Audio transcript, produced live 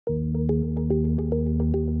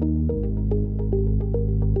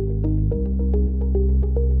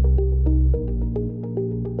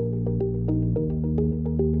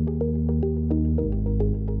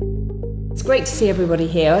great to see everybody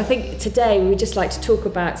here. I think today we would just like to talk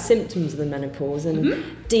about symptoms of the menopause and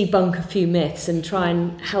debunk a few myths and try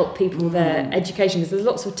and help people with their education, because there's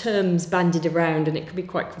lots of terms bandied around and it can be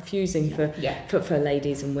quite confusing for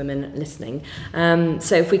ladies and women listening.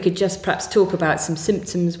 So if we could just perhaps talk about some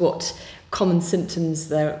symptoms, what common symptoms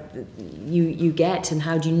there you get, and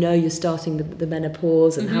how do you know you're starting the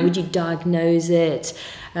menopause, and how would you diagnose it?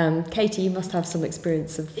 Katie, you must have some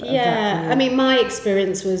experience of that. I mean, my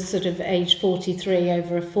experience was sort of age 43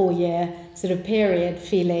 over a 4-year sort of period,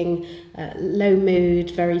 feeling low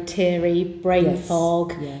mood, very teary, brain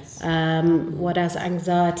fog, what else,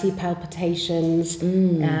 anxiety, palpitations,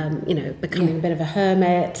 becoming a bit of a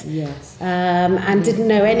hermit, and didn't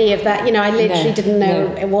know any of that. I literally didn't know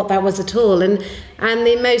what that was at all. And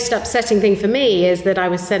the most upsetting thing for me is that I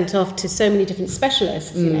was sent off to so many different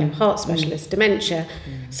specialists, heart specialists, dementia,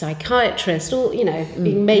 psychiatrist, all,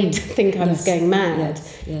 being made to think I was going mad.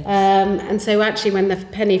 And so actually when the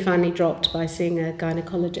penny finally dropped by seeing a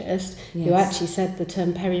gynecologist who actually said the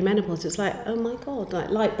term perimenopause, it's like, oh my God,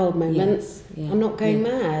 like light bulb moment, I'm not going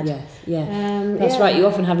mad. That's right, you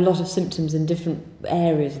often have a lot of symptoms in different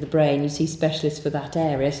areas of the brain. You see specialists for that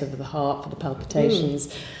area, so for the heart, for the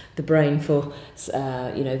palpitations, the brain for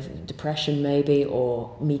depression maybe,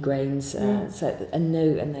 or migraines, and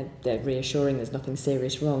they're reassuring there's nothing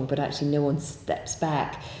serious wrong, but actually no one steps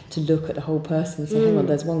back to look at the whole person and say, hang on,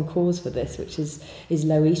 there's one cause for this, which is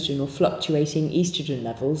low estrogen or fluctuating estrogen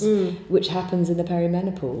levels, which happens in the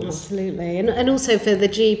perimenopause. Absolutely. And also for the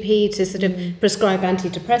GP to sort of prescribe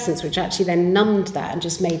antidepressants, which actually then numbed that and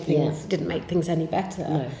just made things didn't make things any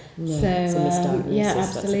better. No. So it's a misdiagnosis. absolutely.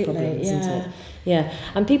 That's a problem, isn't it? Yeah,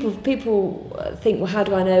 and people think, well, how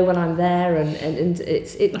do I know when I'm there? And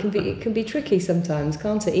it can be tricky sometimes,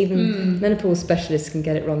 can't it? Even menopause specialists can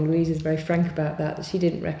get it wrong. Louise is very frank about that she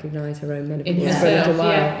didn't recognise her own menopause for a little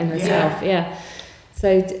while in herself.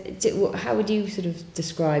 So, how would you sort of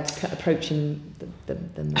describe approaching the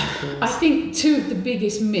menopause? I think two of the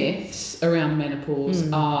biggest myths around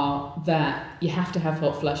menopause are that you have to have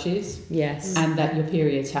hot flushes, and that your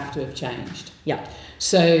periods have to have changed.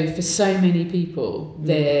 So for so many people,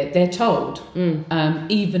 they're told,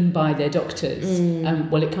 even by their doctors,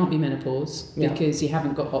 well, it can't be menopause because you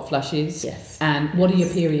haven't got hot flushes. And what are your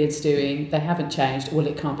periods doing? They haven't changed. Well,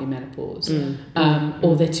 it can't be menopause.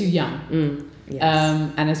 Or they're too young.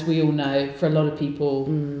 And as we all know, for a lot of people,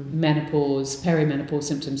 perimenopause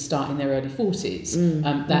symptoms start in their early 40s.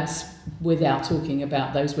 That's without talking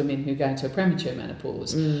about those women who go into a premature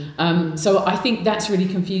menopause. So I think that's really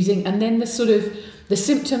confusing. And then the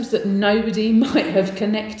symptoms that nobody might have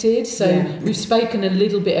connected. So we've spoken a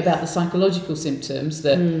little bit about the psychological symptoms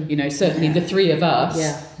that, certainly the three of us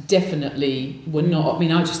definitely were not. I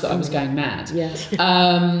mean, I just thought I was going mad.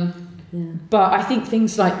 But I think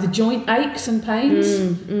things like the joint aches and pains,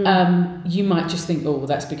 you might just think, oh, well,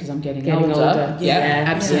 that's because I'm getting older.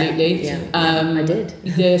 Absolutely. I did.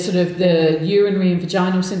 The sort of the urinary and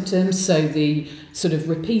vaginal symptoms, so the sort of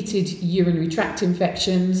repeated urinary tract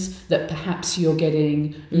infections that perhaps you're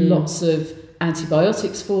getting lots of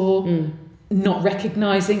antibiotics for, not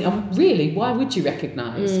recognising, really, why would you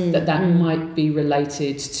recognise that might be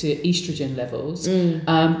related to estrogen levels?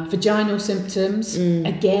 Vaginal symptoms,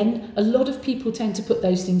 again, a lot of people tend to put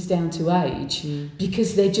those things down to age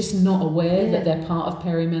because they're just not aware that they're part of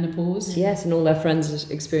perimenopause. Yes, and all their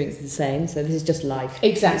friends experience the same, so this is just life.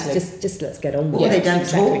 Exactly. Just let's get on with it. Or they don't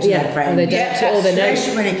talk to their friends.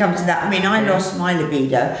 Especially when it comes to that. I mean, I lost my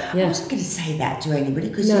libido. I wasn't going to say that to anybody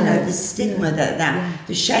because, the stigma that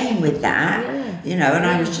the shame with that, and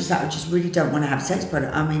I was just like, I just really don't want to have sex, but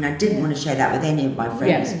I mean, I didn't want to share that with any of my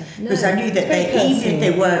friends because I knew that even if they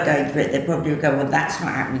were going through it, they probably would go, well, that's not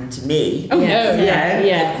happening to me. So they're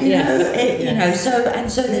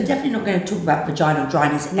definitely not going to talk about vaginal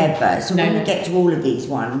dryness ever. So when we get to all of these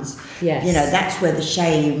ones, that's where the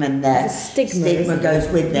shame and the stigma goes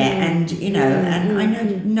with it, and and I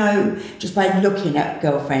know just by looking at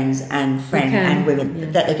girlfriends and friends and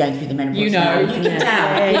women that they're going through the menopause. You can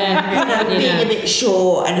tell. Being a bit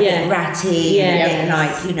short and a bit ratty and a bit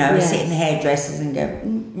like, sit in the hairdressers and go,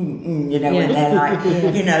 when they're like,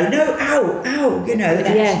 no, ow,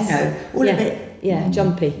 that's, all a bit.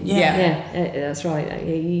 Jumpy. That's right.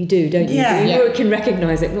 You do, don't you? You can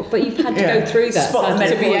recognise it, but you've had to go through that. Spot the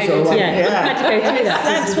to be able to. You've had to go through that.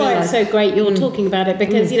 That's why it's so great you're talking about it,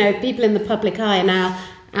 because people in the public eye are now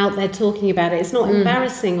out there talking about it. It's not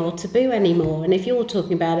embarrassing or taboo anymore, and if you're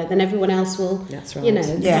talking about it, then everyone else will. That's right.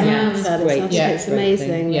 It's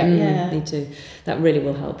amazing. Me too. That really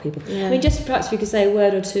will help people. I mean, just perhaps we could say a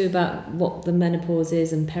word or two about what the menopause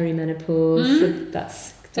is and perimenopause.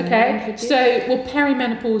 That's Okay, so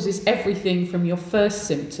perimenopause is everything from your first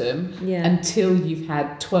symptom until you've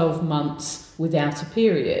had 12 months without a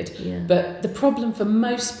period. But the problem for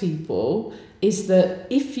most people is that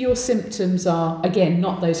if your symptoms are, again,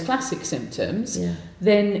 not those classic symptoms,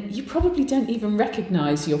 then you probably don't even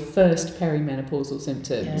recognise your first perimenopausal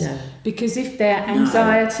symptoms. Because if they're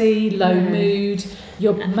anxiety, low mood,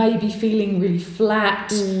 you're maybe feeling really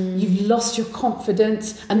flat, you've lost your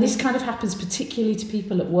confidence, and this kind of happens particularly to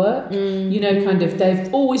people at work. You know, kind of,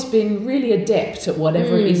 they've always been really adept at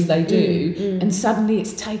whatever it is they do, and suddenly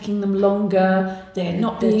it's taking them longer, they're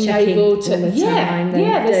not being able to...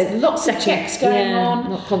 There's lots of checks going on.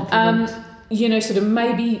 Not confident. You know, sort of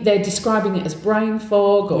maybe they're describing it as brain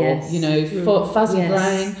fog or, you know, fuzzy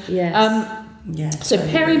brain. So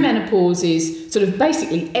perimenopause is sort of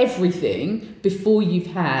basically everything before you've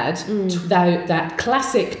had that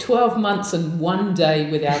classic 12 months and 1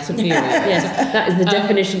 day without a period. That is the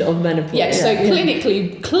definition of menopause. So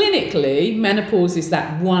clinically, menopause is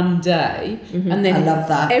that 1 day, and then I love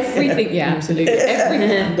that. Everything, absolutely.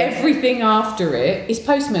 Everything after it is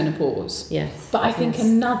postmenopause. But I think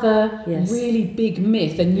another really big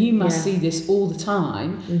myth, and you must see this all the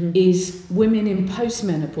time, is women in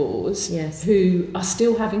postmenopause who are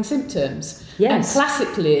still having symptoms. And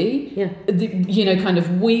classically, you know, kind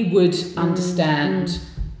of we would understand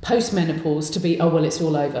postmenopause to be, oh, well, it's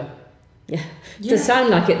all over. To sound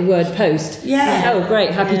like it, the word post. Oh,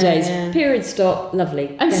 great, happy days. Period stop,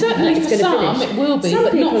 lovely. And certainly for some it will be,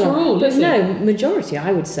 but not for all, But no, majority,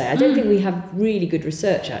 I would say. I don't think we have really good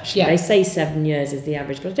research, actually. They say 7 years is the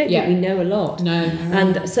average, but I don't think we know a lot.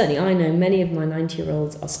 And certainly I know many of my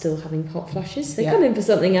 90-year-olds are still having hot flushes. They come in for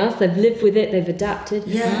something else, they've lived with it, they've adapted,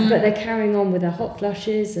 but they're carrying on with their hot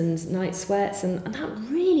flushes and night sweats, and that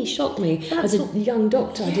really shocked me. As a young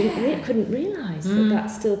doctor, I couldn't realise that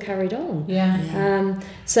still carried on.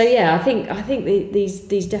 I think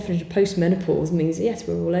these definitions of postmenopause means yes,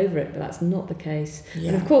 we're all over it, but that's not the case.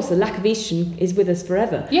 And of course, the lack of estrogen is with us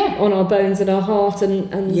forever. On our bones and our heart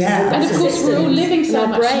and of course we're all living so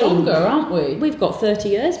much longer, aren't we? We've got 30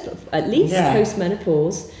 years at least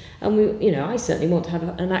postmenopause. And we, you know, I certainly want to have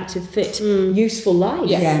an active, fit, useful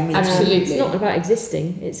life. Absolutely. It's not about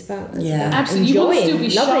existing; it's about absolutely. You want to still be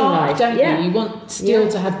sharp, don't you? You want still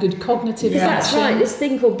to have good cognitive function. That's right. This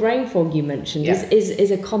thing called brain fog you mentioned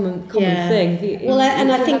is a common thing. Well,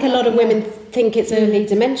 and I think a lot of women think it's only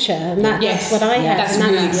dementia, and that's what I have. That's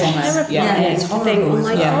and really terrifying. It's horrible. Think, oh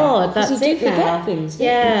my God, that's it now. Things,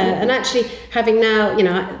 and actually having now, you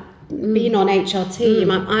know, being on HRT,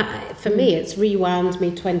 for me, it's rewound me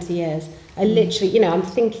 20 years. I literally, you know, I'm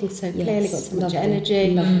thinking so clearly, got so much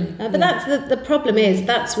energy. But that's the problem is,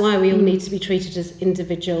 that's why we all need to be treated as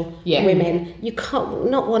individual women. You can't,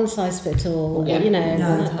 not one size fit all, you know.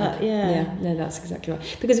 No, that's exactly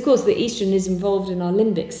right. Because, of course, the estrogen is involved in our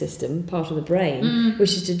limbic system, part of the brain,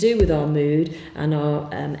 which is to do with our mood and our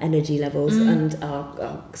energy levels and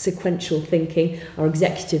our sequential thinking, our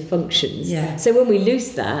executive functions. So when we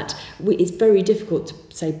lose that, it's very difficult to,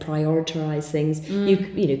 say, prioritise things.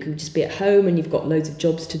 You could just be at home and you've got loads of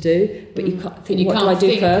jobs to do, but you can't think, what do I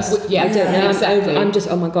do first? I don't know. Exactly. I'm just,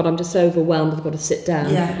 oh my God, I'm just so overwhelmed. I've got to sit down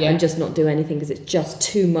and just not do anything because it's just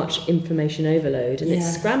too much information overload, and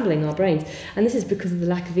it's scrambling our brains. And this is because of the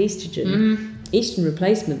lack of estrogen. Estrogen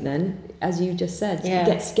replacement, then, as you just said,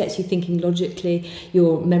 gets you thinking logically.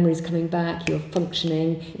 Your memory's coming back. You're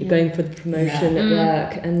functioning. You're going for the promotion at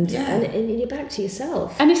work, and you're back to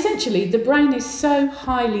yourself. And essentially, the brain is so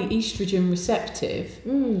highly estrogen receptive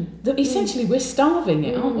that essentially we're starving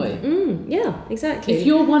it, aren't we? Yeah, exactly. If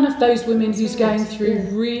you're one of those women who's going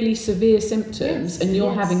through really severe symptoms and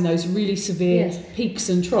you're having those really severe peaks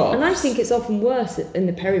and troughs, and I think it's often worse in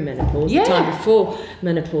the perimenopause, the time before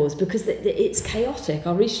menopause, because it's chaotic.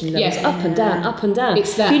 Our estrogen levels up and down, up and down.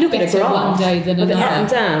 It's that if you look at a graph one day than another. Up and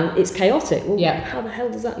down, it's chaotic. Well, how the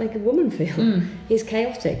hell does that make a woman feel? It's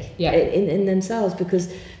chaotic in themselves,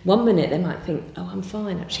 because one minute they might think, oh, I'm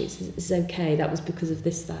fine, actually, it's okay, that was because of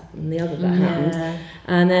this, that and the other that happened,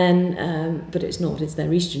 and then but it's not, it's their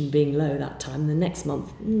estrogen being low that time. The next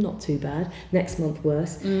month, not too bad, next month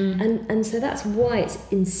worse, and so that's why it's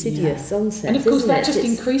insidious onset. And of course that just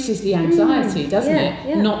increases the anxiety, doesn't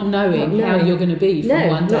it? Not knowing how you're going to be from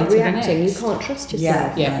one day to the next. You can't trust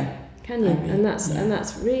yourself. can you? And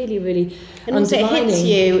that's really, really and also it hits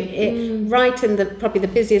you right in probably the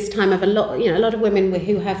busiest time of a lot of women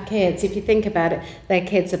who have kids. If you think about it, their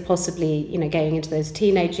kids are possibly going into those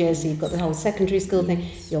teenage years. So you've got the whole secondary school thing.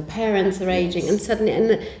 Your parents are aging, and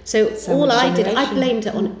suddenly, so all I did, I blamed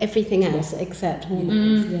it on everything else except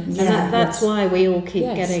hormones. And that's why we all keep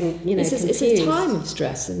getting confused. It's a time of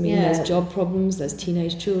stress. I mean, there's job problems, there's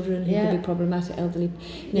teenage children who can be problematic, elderly,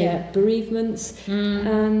 bereavements.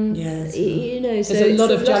 There's a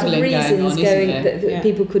lot of juggling going on, isn't there? That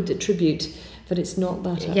people could attribute, but it's not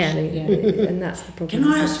that actually, and that's the problem.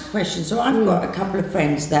 Can I ask a question? So I've got a couple of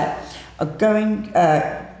friends that are going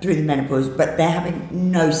through the menopause, but they're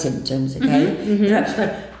having no symptoms.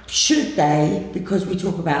 Okay, should they, because we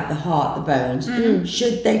talk about the heart, the bones,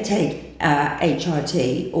 should they take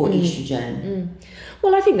HRT or estrogen?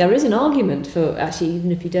 Well, I think there is an argument for actually,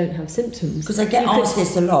 even if you don't have symptoms, because I get asked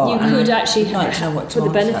this a lot. You could actually for the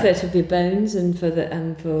benefit of your bones and for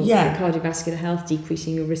cardiovascular health,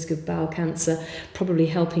 decreasing your risk of bowel cancer, probably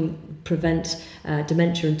helping prevent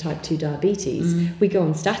dementia and type 2 diabetes. We go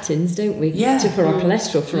on statins, don't we? For our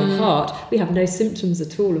cholesterol, for our heart. We have no symptoms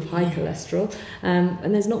at all of high cholesterol,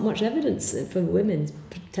 and there's not much evidence for women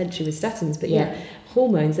potentially with statins, but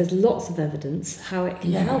hormones, there's lots of evidence how it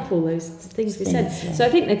can help all those things we said. So I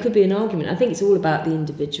think there could be an argument. I think it's all about the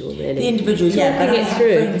individual, really. The individual, talking it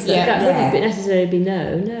through. That wouldn't necessarily be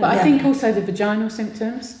no. But I think also the vaginal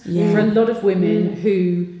symptoms for a lot of women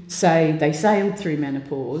who say they sailed through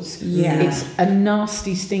menopause. It's a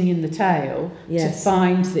nasty sting in the tail to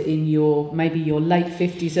find that in your late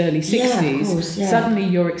 50s, early 60s, suddenly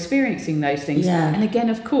you're experiencing those things. And again,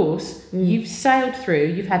 of course, you've sailed through,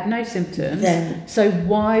 you've had no symptoms. So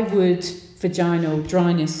why would vaginal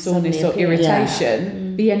dryness, soreness or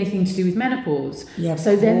irritation be anything to do with menopause?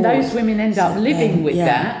 So then those women end up living with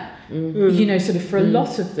that. Sort of for a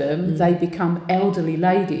lot of them, they become elderly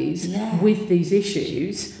ladies with these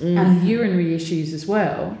issues and urinary issues as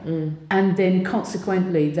well, and then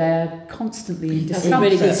consequently they're constantly in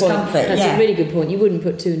discomfort. That's a really good point. You wouldn't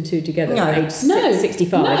put 2 and 2 together at age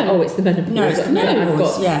 65. No. Oh, it's the menopause. I've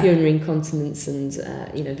got urinary incontinence and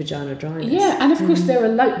vaginal dryness. And of course there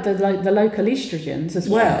are the local estrogens as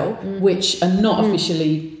well, which are not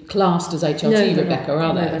officially classed as HRT, Rebecca,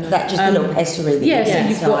 are they? That's just a little pessary. So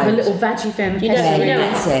you've got the little Vagifem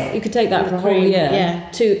pessary. You could take that for a whole year.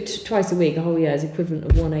 Twice a week, a whole year is equivalent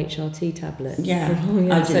of 1 HRT tablet. I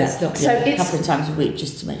do that. So a couple of times a week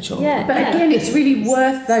just to make sure. But again, it's really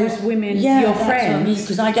worth those women, your friends,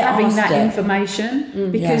 because I get having that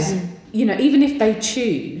information, because even if they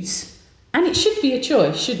choose. And it should be a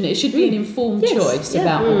choice, shouldn't it? It should be an informed choice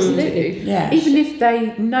about what to do. Even if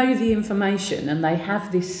they know the information and they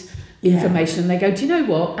have this information, they go, do you know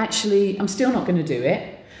what? Actually, I'm still not going to do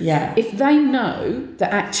it. If they know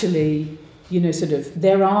that actually,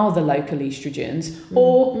 there are the local estrogens,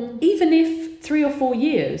 or even if 3 or 4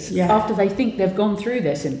 years after they think they've gone through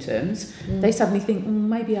their symptoms, they suddenly think,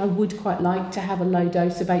 maybe I would quite like to have a low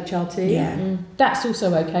dose of HRT. That's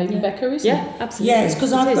also okay, Rebecca, isn't it? Absolutely. Yes,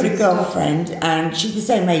 because I've got a girlfriend and she's the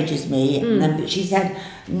same age as me, but she's had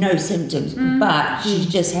no symptoms, but she's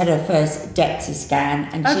just had her first DEXA scan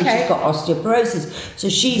and she's just got osteoporosis. So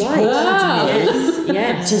she's called to me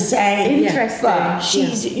to say, but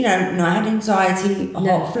she's, not had anxiety,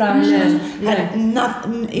 hot flushes, had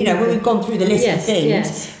nothing, when we've gone through the list of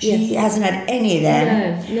things, she hasn't had any of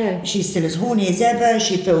them. No. She's still as horny as ever,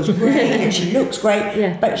 she feels great and she looks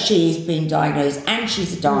great, but she's been diagnosed, and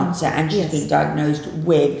she's a dancer, and she's been diagnosed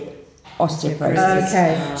with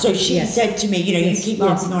osteoporosis. So she said to me, you keep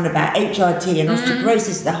harping on about HRT and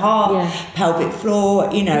osteoporosis, the heart, pelvic floor,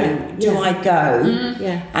 do I go?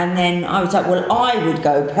 And then I was like, well, I would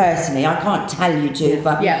go personally. I can't tell you to,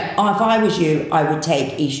 but if I was you, I would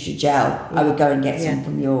take Estrogel. I would go and get some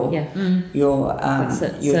from your GP.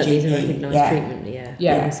 Recognised treatment,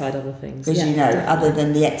 alongside other things. Because other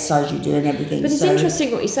than the exercise you do and everything. But it's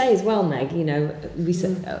interesting what you say as well, Meg. We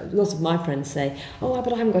lots of my friends say,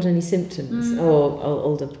 but I haven't got any symptoms. Or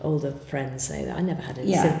older friends say that I never had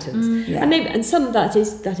any symptoms, and some of that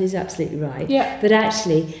is absolutely right. But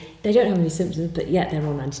actually, they don't have any symptoms, but yet they're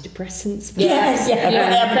on antidepressants. They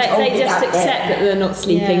just accept that they're not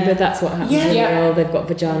sleeping, but that's what happens. Or they've got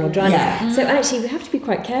vaginal dryness. So actually, we have to be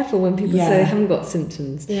quite careful when people say they haven't got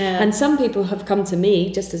symptoms. And some people have come to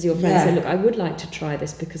me, just as your friend said, look, I would like to try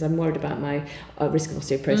this because I'm worried about my risk of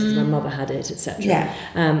osteoporosis. My mother had it, etc.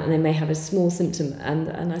 And they may have a small symptom.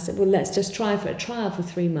 And I said, well, let's just try for a trial for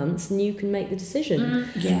 3 months, and you can make the decision.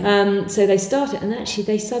 So they start it, and actually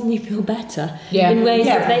they suddenly feel better in ways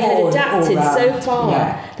that they had adapted so far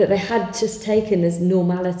that they had just taken as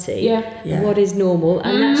normality what is normal,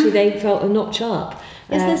 and actually they felt a notch up.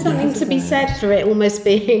 Is there something to be said for it almost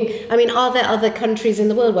being, I mean, are there other countries in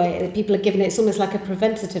the world where people are given it, it's almost like a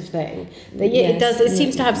preventative thing? That it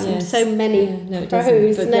seems to have so many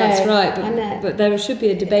pros. But that's right, but there should be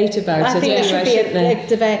a debate about it. I think there should be a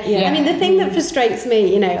debate. Yeah. I mean, the thing that frustrates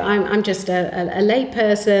me, I'm just a lay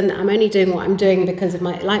person, I'm only doing what I'm doing because of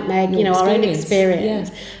like Meg, our own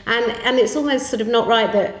experience. And it's almost sort of not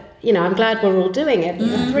right that, I'm glad we're all doing it, but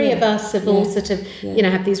the three of us have all sort of,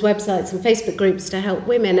 have these websites and Facebook groups to help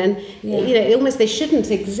women, and, almost they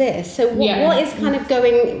shouldn't exist. So what is kind of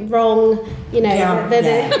going wrong, well,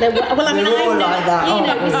 I mean, we're all like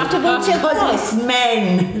that, we sort of all because it's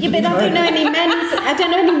men. Yeah, but I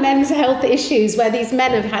don't know any men's health issues where these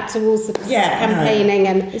men have had to all sort of campaigning,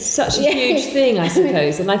 and it's such a huge thing, I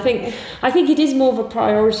suppose. And I think it is more of a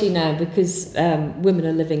priority now because women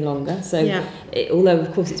are living longer. So although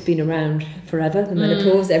of course it's been around forever, the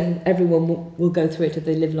menopause, everyone will go through it if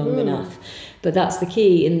they live long enough. But that's the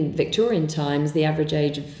key. In Victorian times, the average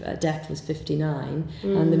age of death was 59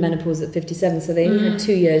 and the menopause at 57, so they only had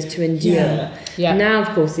 2 years to endure. Now, of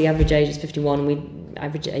course, the average age is 51,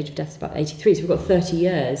 average age of death is about 83, so we've got 30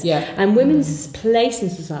 years. And women's place in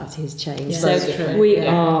society has changed. So we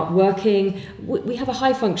are working, we have a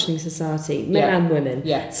high functioning society, men and women.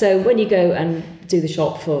 So when you go and do the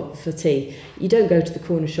shop for tea, you don't go to the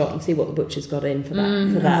corner shop and see what the butcher's got in for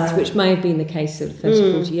that, which may have been the case sort of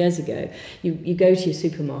 30, 40 years ago. You go to your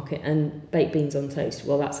supermarket and baked beans on toast.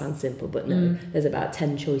 Well, that sounds simple, but no, there's about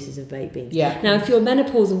 10 choices of baked beans. Now, if you're a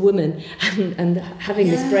menopausal woman and having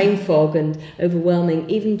this brain fog and overwhelming,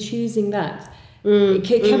 even choosing that, it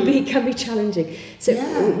can be challenging. So,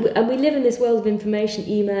 and we live in this world of information,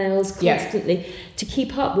 emails constantly to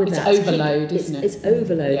keep up with that. It's overload, isn't it? It's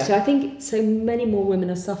overload. So I think so many more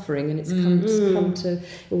women are suffering, and it's come to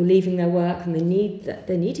or leaving their work, and they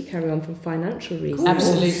need to carry on for financial reasons.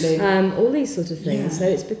 Absolutely. All these sort of things. So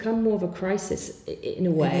it's become more of a crisis in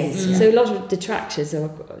a way. So a lot of detractors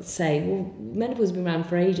say, well, menopause has been around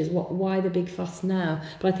for ages. Why the big fuss now?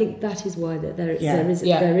 But I think that is why there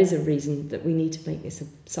is a reason that we need to make this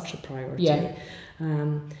such a priority.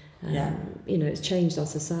 It's changed our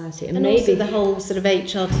society, and maybe also the whole sort of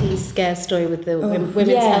HRT scare story with the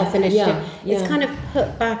Women's Health Initiative. It's kind of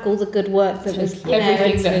put back all the good work that was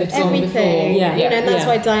everything that had gone before. And that's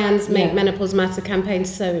why Diane's Make Menopause Matter campaign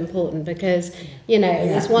is so important, because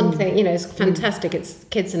it's one thing. It's fantastic. It's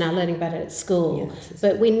kids are now learning about it at school,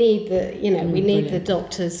 but we need the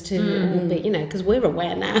doctors to all be because we're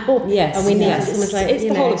aware now. And we need it's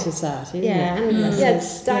the whole of society.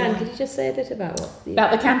 Diane, could you just say a bit about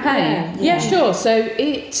the campaign? Yeah, sure. So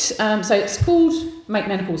it's called Make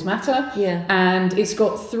Menopause Matter, and it's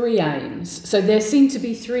got 3 aims. So there seem to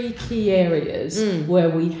be 3 key areas where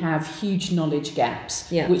we have huge knowledge gaps,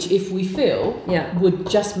 which if we fill would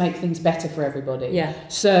just make things better for everybody.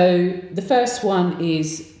 So the first one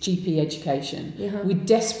is GP education. We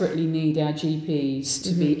desperately need our GPs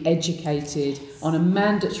to be educated on a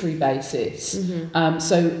mandatory basis.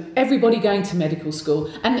 So everybody going to medical school,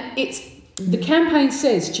 and the campaign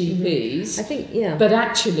says GPs, I think, but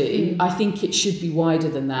actually, I think it should be wider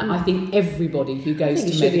than that. I think everybody who goes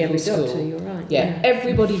to medical school, doctor, you're right.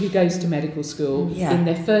 Everybody who goes to medical school in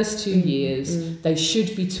their first 2 years, they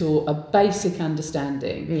should be taught a basic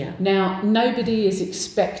understanding. Now, nobody is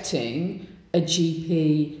expecting a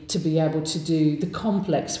GP to be able to do the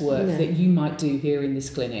complex work that you might do here in this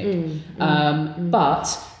clinic,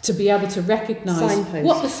 but to be able to recognise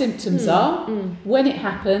what the symptoms are, when it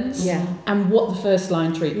happens, and what the first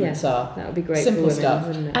line treatments are. That would be great. Simple for women, stuff.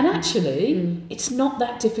 wouldn't it? And actually, it's not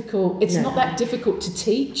that difficult. It's not that difficult to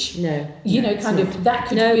teach. That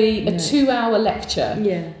could be a 2-hour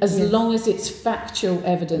lecture, as long as it's factual,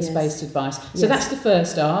 evidence-based advice. So that's the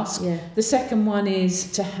first ask. The second one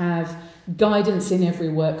is to have guidance in every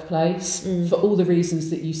workplace for all the reasons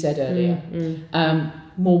that you said earlier.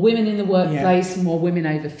 More women in the workplace, more women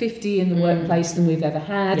over 50 in the workplace than we've ever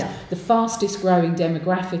had. The fastest growing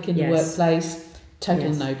demographic in the workplace,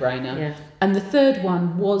 total no-brainer. And the third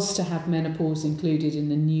one was to have menopause included in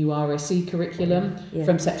the new RSE curriculum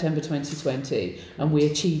from September 2020, and we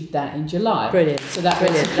achieved that in July. Brilliant. So that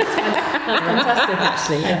was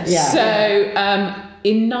fantastic, actually. So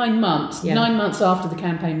in 9 months, 9 months after the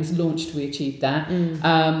campaign was launched, we achieved that.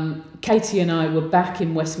 Katie and I were back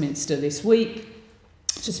in Westminster this week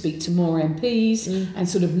to speak to more MPs and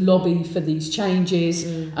sort of lobby for these changes.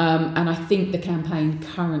 And I think the campaign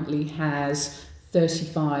currently has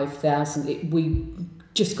 35,000. We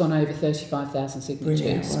just gone over 35,000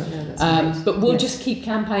 signatures. Well, but we'll just keep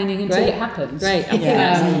campaigning until it happens. Great.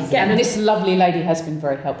 And this lovely lady has been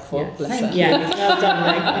very helpful. Bless her. Yeah, well done,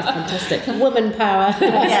 Meg. It's fantastic. Woman power. If we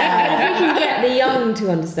can get the young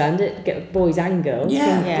to understand it, get boys and girls,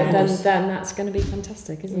 then that's going to be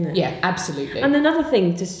fantastic, isn't it? Yeah, absolutely. And another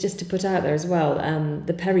thing, just to put out there as well,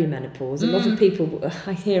 the perimenopause. A lot of people,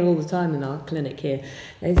 I hear all the time in our clinic here,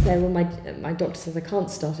 they say, well, my doctor says I can't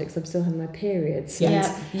start it because I'm still having my periods. Yeah.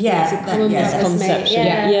 It's a common misconception.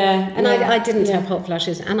 And I didn't have hot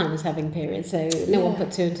flushes and I was having periods, so no one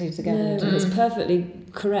put two and two together. No, it's perfectly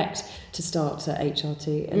correct to start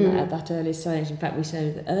HRT and at that early stage. In fact, we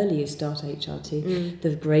say the earlier you start HRT,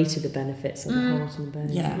 the greater the benefits on the heart and the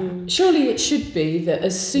bone. Surely it should be that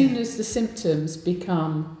as soon as the symptoms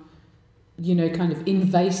become, you know, kind of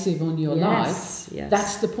invasive on your life,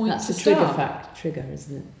 that's the point to start. That's the trigger,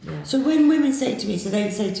 isn't it? Yeah. So when women say to me,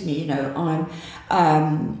 you know,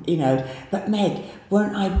 I'm, you know, but Meg,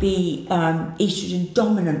 won't I be estrogen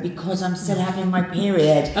dominant because I'm still having my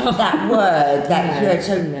period? That word,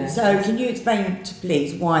 so can you explain,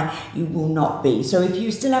 please, why you will not be? So if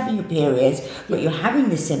you're still having your periods, but you're having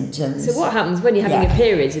the symptoms. So what happens when you're having your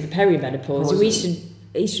periods in the perimenopause? Your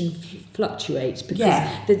estrogen fluctuates because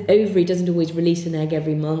the ovary doesn't always release an egg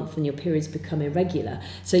every month and your periods become irregular.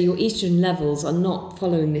 So your estrogen levels are not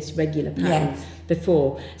following this regular pattern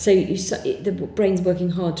before. So the brain's working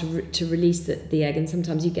hard to release the egg, and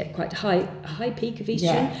sometimes you get quite a high peak of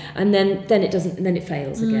estrogen, and then it doesn't, and then it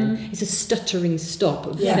fails again. It's a stuttering stop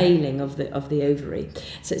of failing of the ovary.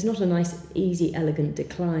 So it's not a nice, easy, elegant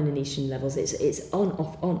decline in estrogen levels. It's on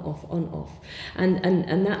off,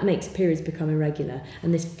 and that makes periods become irregular.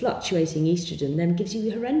 And this fluctuating estrogen then gives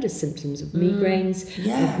you horrendous symptoms of migraines,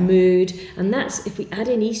 of mood, and that's, if we add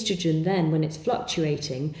in estrogen then when it's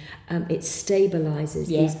fluctuating, it stabilises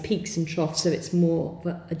these peaks and troughs, so it's more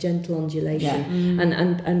of a gentle undulation,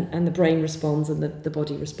 and the brain responds and the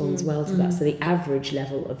body responds well to that. So the average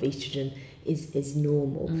level of estrogen is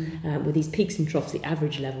normal. With these peaks and troughs, the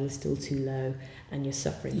average level is still too low, and you're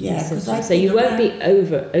suffering. So you won't be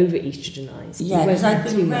over estrogenized. Yeah, because I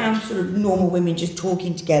think around sort of normal women just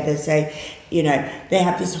talking together, say, you know, they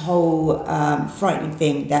have this whole frightening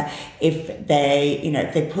thing that if they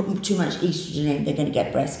put too much estrogen in, they're going to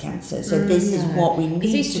get breast cancer. So this is what we need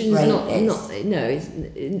to break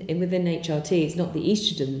within HRT, it's not the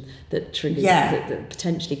estrogen that triggers that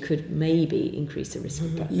potentially could maybe increase the risk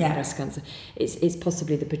of breast cancer. It's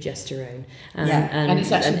possibly the progesterone. And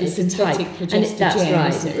it's actually the synthetic progesterone. That's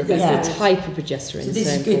right. The type of progesterone. So this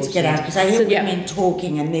is good to get out, because I hear women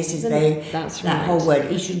talking, and this is that whole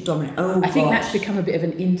word, estrogen dominant. I think that's become a bit of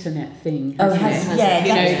an internet thing.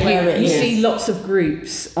 You see lots of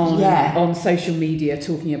groups on social media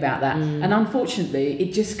talking about that, and unfortunately,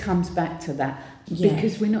 it just comes back to that.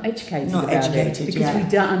 Because we're not educated about it, because we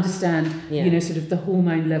don't understand, you know, sort of the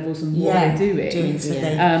hormone levels and what they're doing. So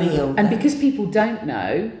they feel and because people don't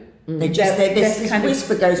know, this kind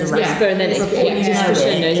whisper goes around. Whisper, and then it's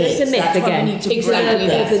a myth again. Exactly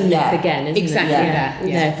myth again, isn't exactly it? That.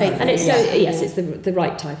 And it's it's the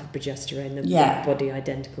right type of progesterone, the body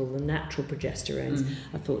identical, the natural progesterones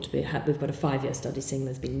are thought to be. We've got a 5-year study saying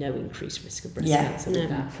there's been no increased risk of breast cancer with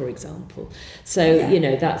that, for example. So you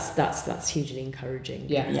know that's hugely encouraging.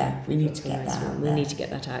 We need to get that. We need to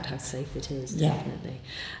get that out. How safe it is, definitely.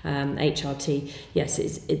 HRT,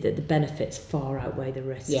 the benefits far outweigh the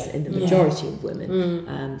risks. In the majority of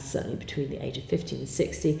women, certainly between the age of 50 and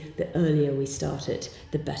 60, the earlier we start it,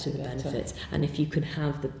 the better the benefits. And if you can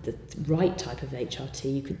have the right type of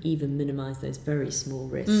HRT, you can even minimise those very small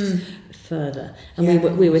risks further.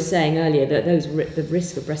 And we were saying earlier that the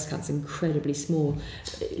risk of breast cancer is incredibly small,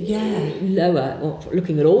 lower, or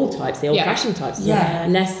looking at all types, the old-fashioned types,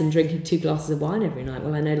 less than drinking 2 glasses of wine every night.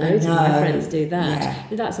 Well, I know loads of my friends do that.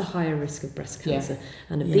 But that's a higher risk of breast cancer.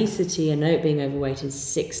 And obesity and being overweight is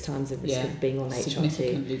 6 times the risk of being on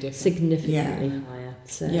HRT, significantly higher.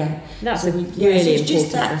 So that's a really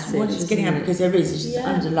important message. What it's getting at, because there is just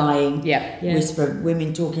underlying whisper of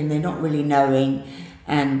women talking, they're not really knowing,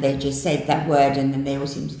 and they just say that word, and then they all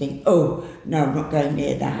seem to think, oh no, I'm not going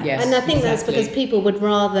near that. And I think that's because people would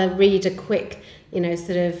rather read a quick, you know,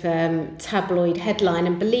 sort of tabloid headline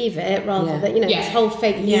and believe it, rather than, you know, this whole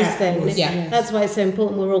fake news thing. That's why it's so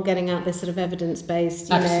important we're all getting out this sort of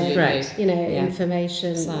evidence-based,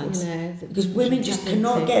 information. Because women just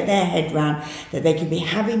cannot get their head round that they can be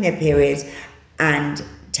having their periods and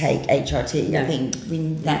take HRT. I think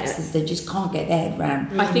they just can't get their head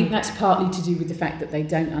round. I think that's partly to do with the fact that they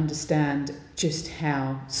don't understand just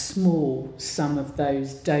how small some of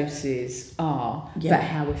those doses are, but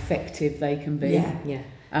how effective they can be.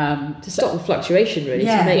 to stop the fluctuation, really,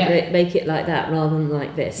 to make it like that rather than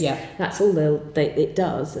like this. That's all it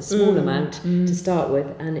does, a small amount to start with,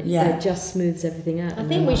 and it just smooths everything out. I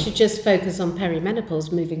think we should just focus on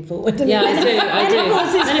perimenopause moving forward. Yeah, I do.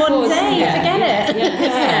 Menopause is one day, forget it.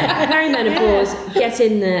 Perimenopause, get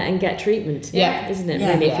in there and get treatment, isn't it,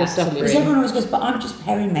 really, if you're suffering. Because everyone always goes, but I'm just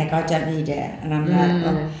peri-Meg, I don't need it. And I'm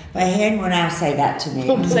like, but I hear anyone else say that to me.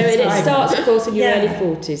 So it starts, of course, in your early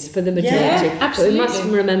 40s for the majority. But we must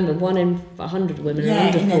remember 1 in 100 women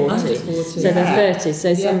are under 40. So they're 30.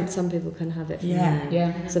 So some people can have it from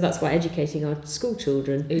there. So that's why educating our school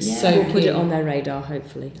children is so put it on their radar,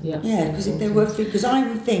 hopefully. Because if they were, because I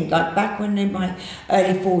would think, like back when in my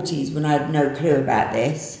early 40s, when I had no clue about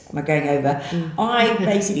this, am I going over? I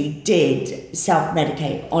basically did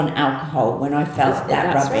self-medicate on alcohol when I felt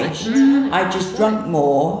that rubbish. I just drunk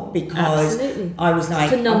more because I was like,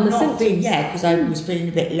 to numb the symptoms. Because I was feeling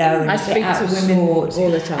a bit low and I a bit out of women sorts. All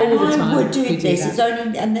the time. And I would do this. It's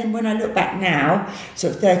only, and then when I look back now,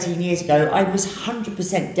 sort of 13 years ago, I was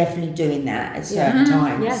 100% definitely doing that at certain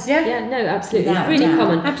times. No, absolutely. Without it's really doubt.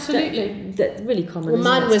 common. Absolutely. Really common. Well,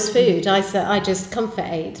 mine was food. I just comfort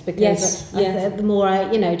ate because the more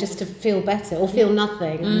I, just to feel better or feel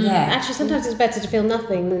nothing. Actually, sometimes it's better to feel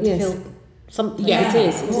nothing than to feel something. It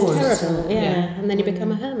is. It's terrible. And then you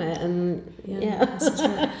become a hermit. And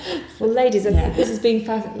well, ladies, this has been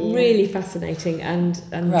really fascinating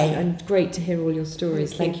and great to hear all your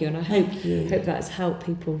stories. Thank you, and I hope that has helped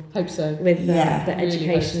people. Hope so. With the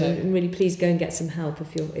education, and really, please go and get some help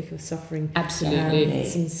if you're suffering. Absolutely,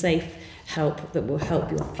 some safe help that will help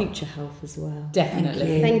your future health as well.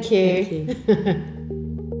 Definitely. Thank you.